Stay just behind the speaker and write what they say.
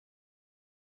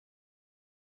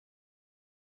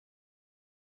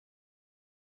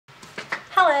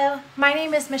Hello, my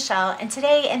name is Michelle, and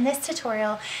today in this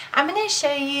tutorial I'm going to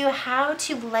show you how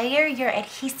to layer your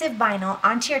adhesive vinyl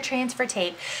onto your transfer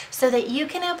tape so that you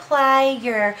can apply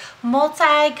your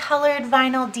multi-colored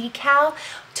vinyl decal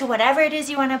to whatever it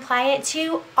is you want to apply it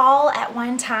to all at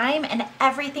one time, and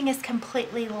everything is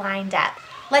completely lined up.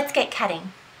 Let's get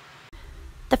cutting.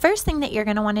 The first thing that you're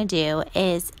going to want to do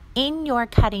is in your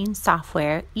cutting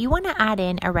software, you want to add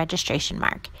in a registration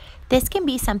mark. This can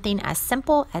be something as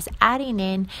simple as adding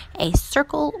in a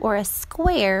circle or a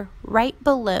square right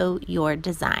below your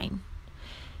design.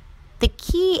 The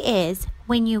key is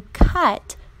when you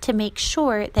cut to make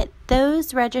sure that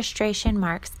those registration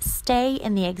marks stay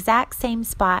in the exact same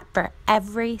spot for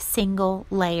every single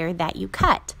layer that you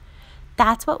cut.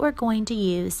 That's what we're going to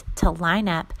use to line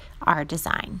up our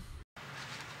design.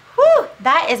 Whew,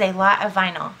 that is a lot of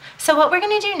vinyl. So what we're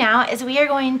going to do now is we are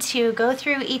going to go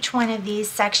through each one of these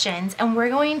sections, and we're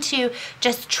going to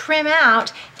just trim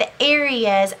out the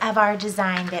areas of our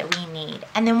design that we need.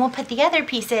 And then we'll put the other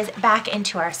pieces back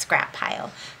into our scrap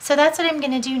pile. So that's what I'm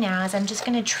going to do now, is I'm just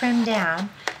going to trim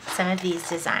down some of these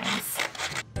designs.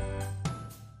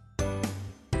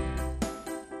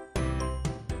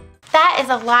 That is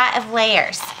a lot of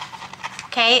layers.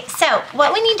 Okay, so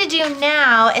what we need to do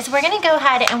now is we're going to go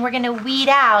ahead and we're going to weed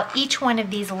out each one of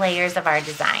these layers of our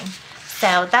design.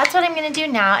 So that's what I'm going to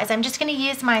do now, is I'm just going to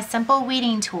use my simple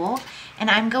weeding tool, and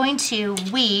I'm going to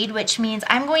weed, which means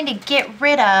I'm going to get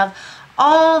rid of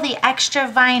all the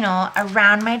extra vinyl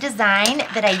around my design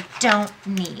that I don't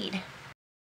need.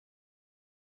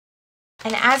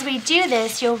 And as we do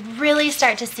this, you'll really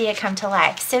start to see it come to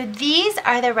life. So these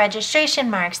are the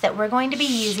registration marks that we're going to be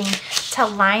using to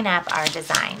line up our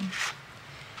design.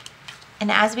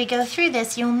 And as we go through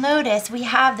this, you'll notice we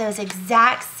have those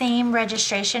exact same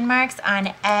registration marks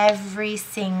on every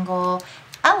single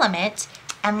element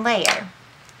and layer.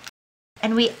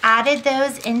 And we added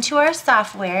those into our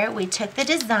software. We took the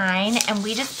design and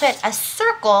we just put a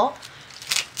circle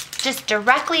just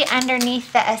directly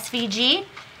underneath the SVG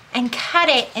and cut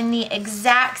it in the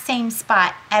exact same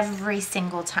spot every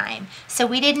single time. So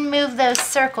we didn't move those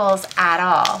circles at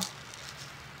all.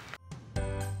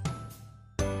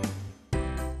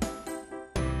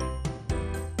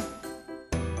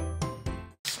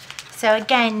 So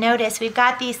again, notice we've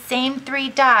got these same 3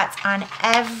 dots on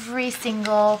every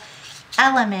single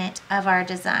element of our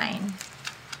design.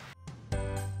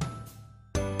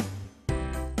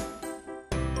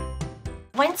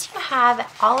 Once you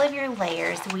have all of your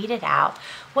layers weeded out,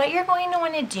 what you're going to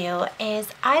want to do is,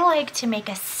 I like to make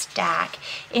a stack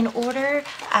in order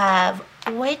of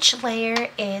which layer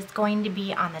is going to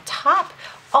be on the top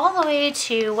all the way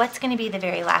to what's going to be the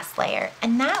very last layer.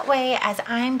 And that way, as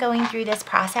I'm going through this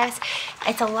process,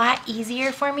 it's a lot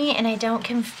easier for me and I don't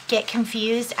get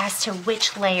confused as to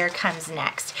which layer comes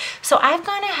next. So I've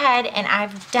gone ahead and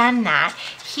I've done that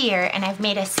here, and I've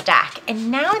made a stack. And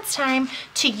now it's time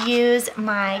to use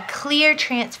my clear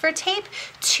transfer tape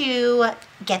to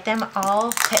get them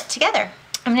all put together.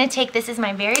 I'm going to take, this is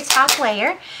my very top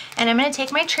layer, and I'm going to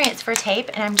take my transfer tape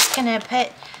and I'm just going to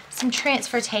put some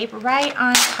transfer tape right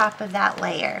on top of that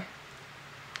layer.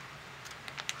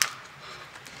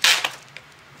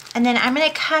 And then I'm going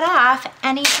to cut off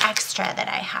any extra that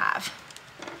I have.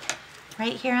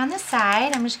 Right here on the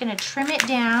side, I'm just going to trim it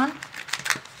down.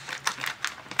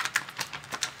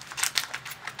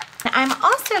 I'm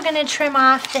also going to trim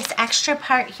off this extra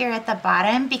part here at the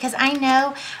bottom, because I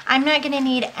know I'm not going to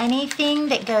need anything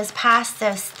that goes past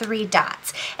those 3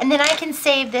 dots. And then I can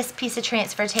save this piece of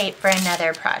transfer tape for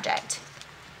another project.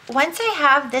 Once I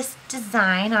have this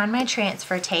design on my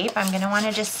transfer tape, I'm going to want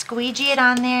to just squeegee it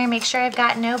on there, make sure I've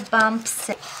got no bumps.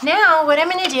 Now what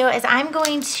I'm going to do is I'm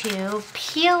going to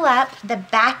peel up the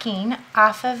backing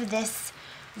off of this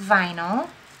vinyl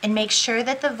and make sure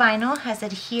that the vinyl has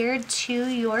adhered to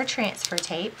your transfer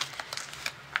tape.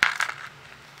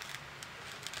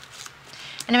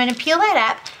 And I'm going to peel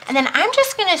that up, and then I'm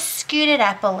just going to scoot it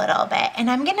up a little bit, and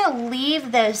I'm going to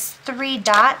leave those 3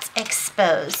 dots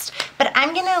exposed. But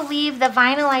I'm going to leave the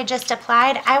vinyl I just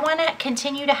applied. I want to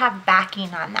continue to have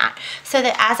backing on that so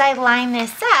that as I line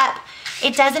this up,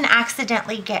 it doesn't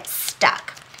accidentally get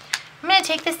stuck. I'm going to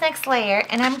take this next layer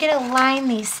and I'm going to line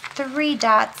these 3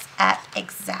 dots up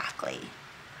exactly.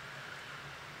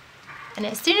 And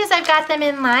as soon as I've got them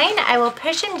in line, I will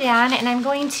push them down, and I'm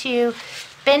going to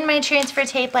bend my transfer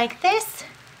tape like this,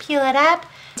 peel it up,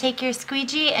 take your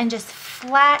squeegee and just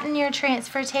flatten your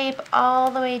transfer tape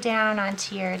all the way down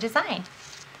onto your design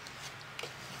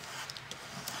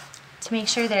to make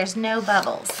sure there's no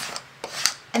bubbles.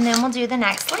 And then we'll do the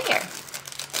next layer.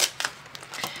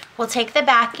 We'll take the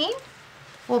backing,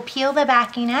 we'll peel the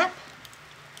backing up,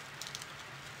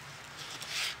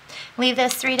 Leave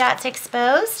those 3 dots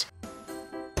exposed.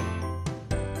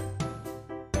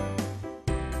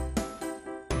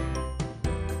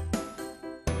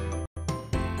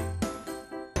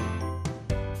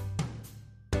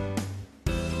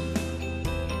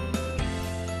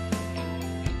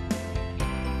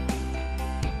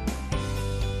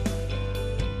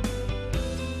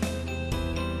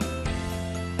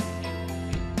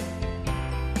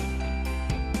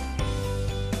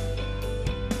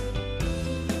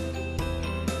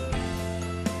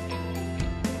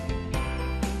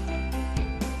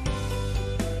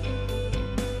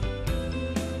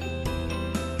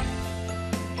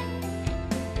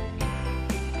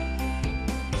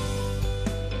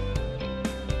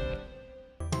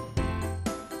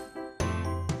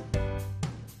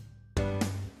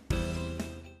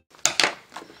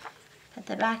 Put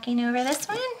the backing over this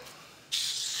one.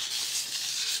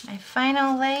 My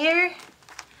final layer.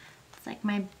 It's like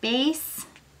my base.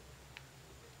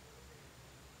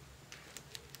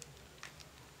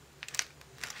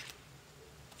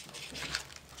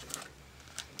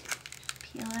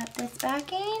 Peel up this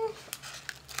backing.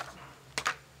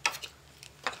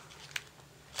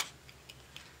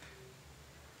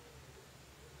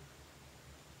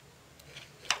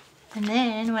 And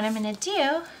then what I'm going to do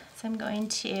is I'm going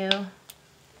to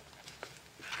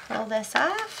pull this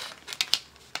off.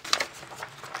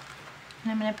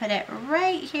 And I'm going to put it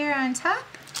right here on top.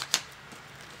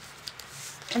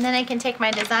 And then I can take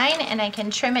my design and I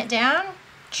can trim it down.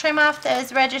 Trim off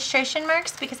those registration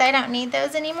marks because I don't need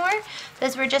those anymore.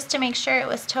 Those were just to make sure it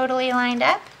was totally lined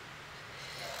up.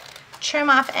 Trim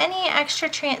off any extra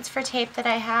transfer tape that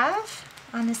I have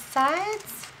on the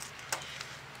sides.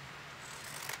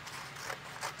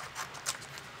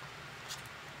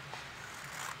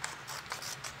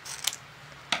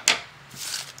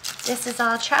 This is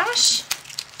all trash.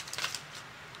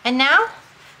 And now,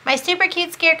 my super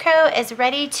cute scarecrow is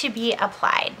ready to be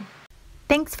applied.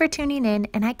 Thanks for tuning in,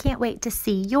 and I can't wait to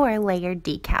see your layered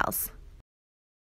decals.